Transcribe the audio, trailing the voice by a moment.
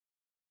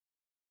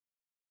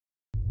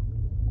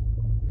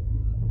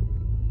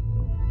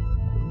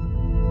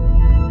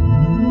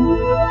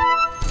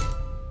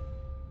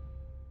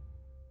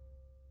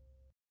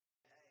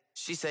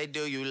She say,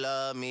 do you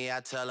love me?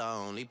 I tell her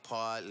only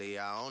partly.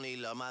 I only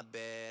love my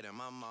bed and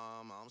my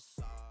mom. I'm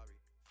sorry.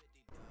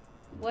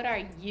 What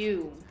are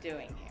you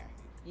doing here?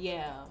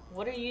 Yeah,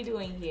 what are you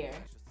doing here?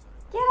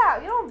 Get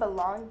out, you don't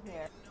belong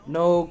here.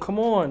 No, come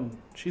on.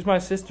 She's my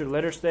sister.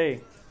 Let her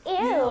stay.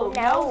 Ew,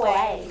 no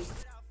way.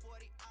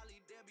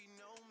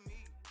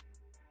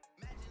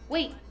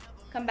 Wait,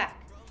 come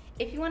back.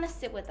 If you want to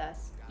sit with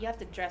us, you have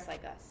to dress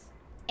like us.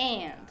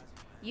 And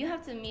you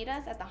have to meet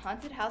us at the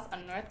haunted house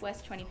on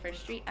Northwest 21st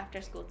Street after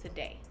school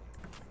today.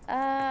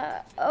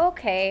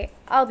 Okay,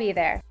 I'll be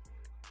there.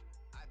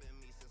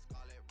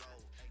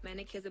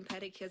 Manicures and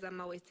pedicures,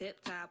 I'm always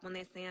tip-top. When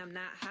they say I'm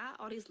not hot,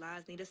 all these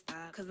lies need to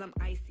stop. Cause I'm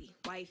icy,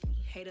 wifey,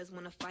 haters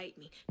wanna fight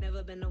me.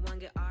 Never been the one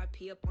get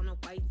RP up on a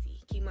white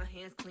tee. Keep my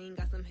hands clean,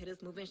 got some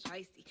hitters moving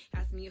shicey.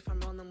 Ask me if I'm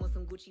rolling with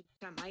some Gucci,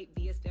 I might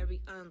be. It's very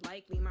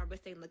unlikely, my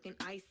wrist ain't looking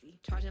icy.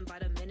 Charging by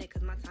the minute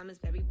cause my time is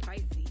very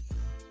pricey.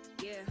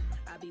 Yeah,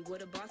 I be where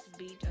the bosses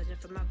be. Judging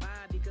from my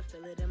vibe, you can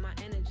feel it in my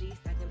energy.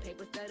 Stacking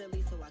paper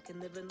steadily so I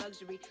can live in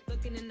luxury.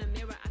 Looking in the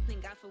mirror, I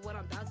thank God for what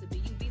I'm about to be.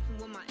 You beefing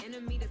with my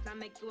enemy, does not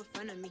make you a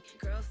friend of me.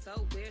 Girl,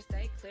 so weird,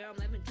 stay clear, I'm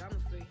living drama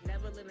free.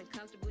 Never living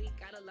comfortably,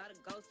 got a lot of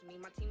goals to me.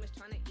 My team is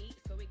trying to eat,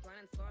 so we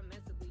grinding so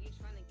immensely. You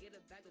trying to get a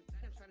bag of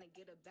I'm trying to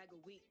get a bag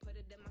of wheat. Put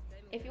it in my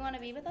savings. If you want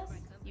to be with us,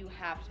 you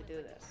have to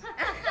do this.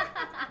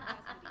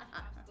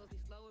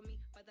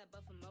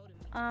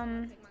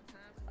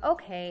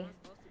 Okay.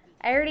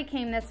 I already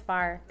came this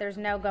far. There's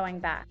no going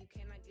back.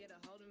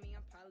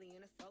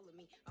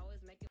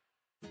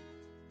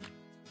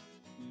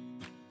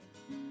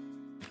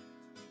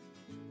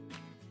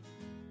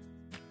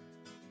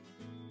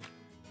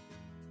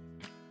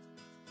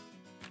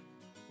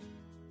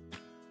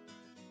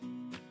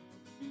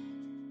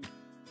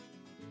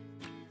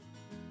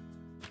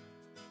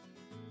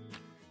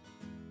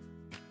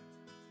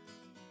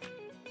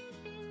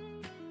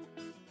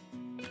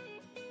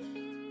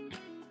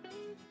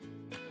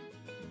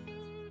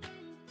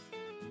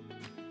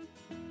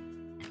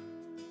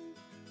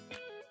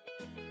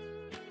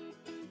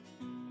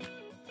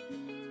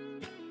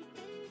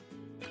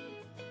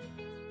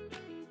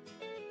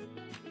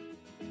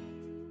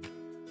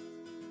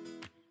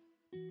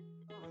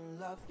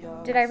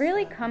 Did I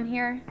really come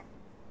here?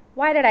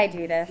 Why did I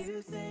do this?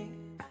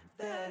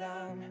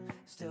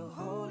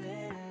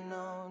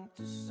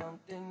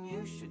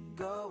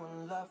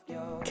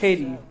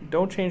 Katie,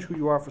 don't change who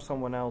you are for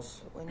someone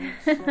else.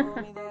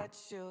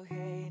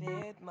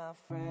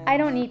 I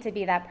don't need to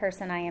be that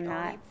person I am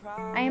not.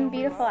 I am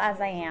beautiful as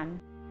I am.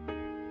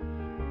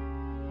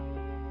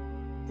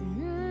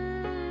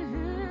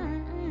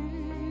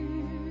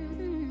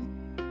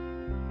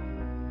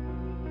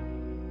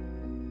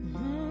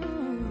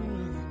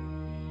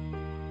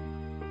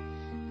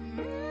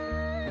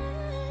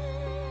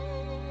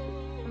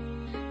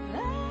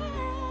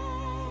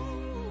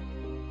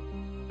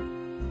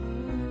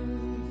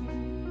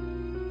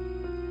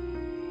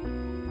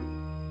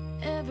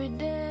 Every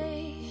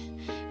day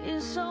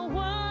is so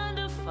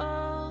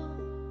wonderful,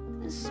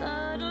 and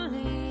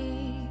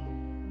suddenly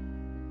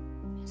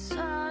it's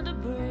hard to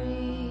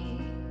breathe.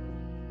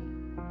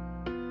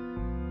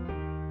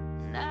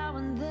 Now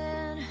and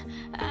then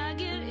I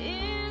get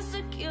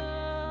insecure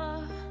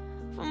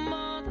from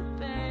all the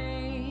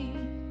pain.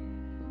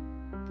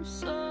 I'm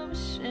so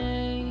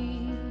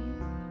ashamed.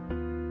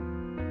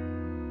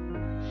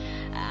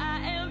 I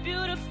am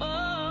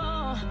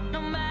beautiful, no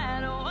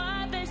matter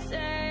what they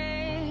say.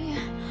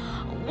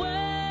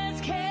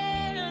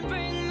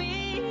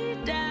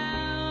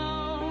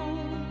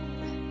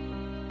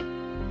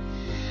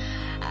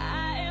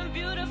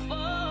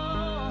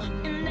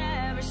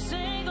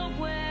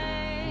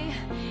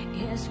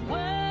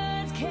 Well,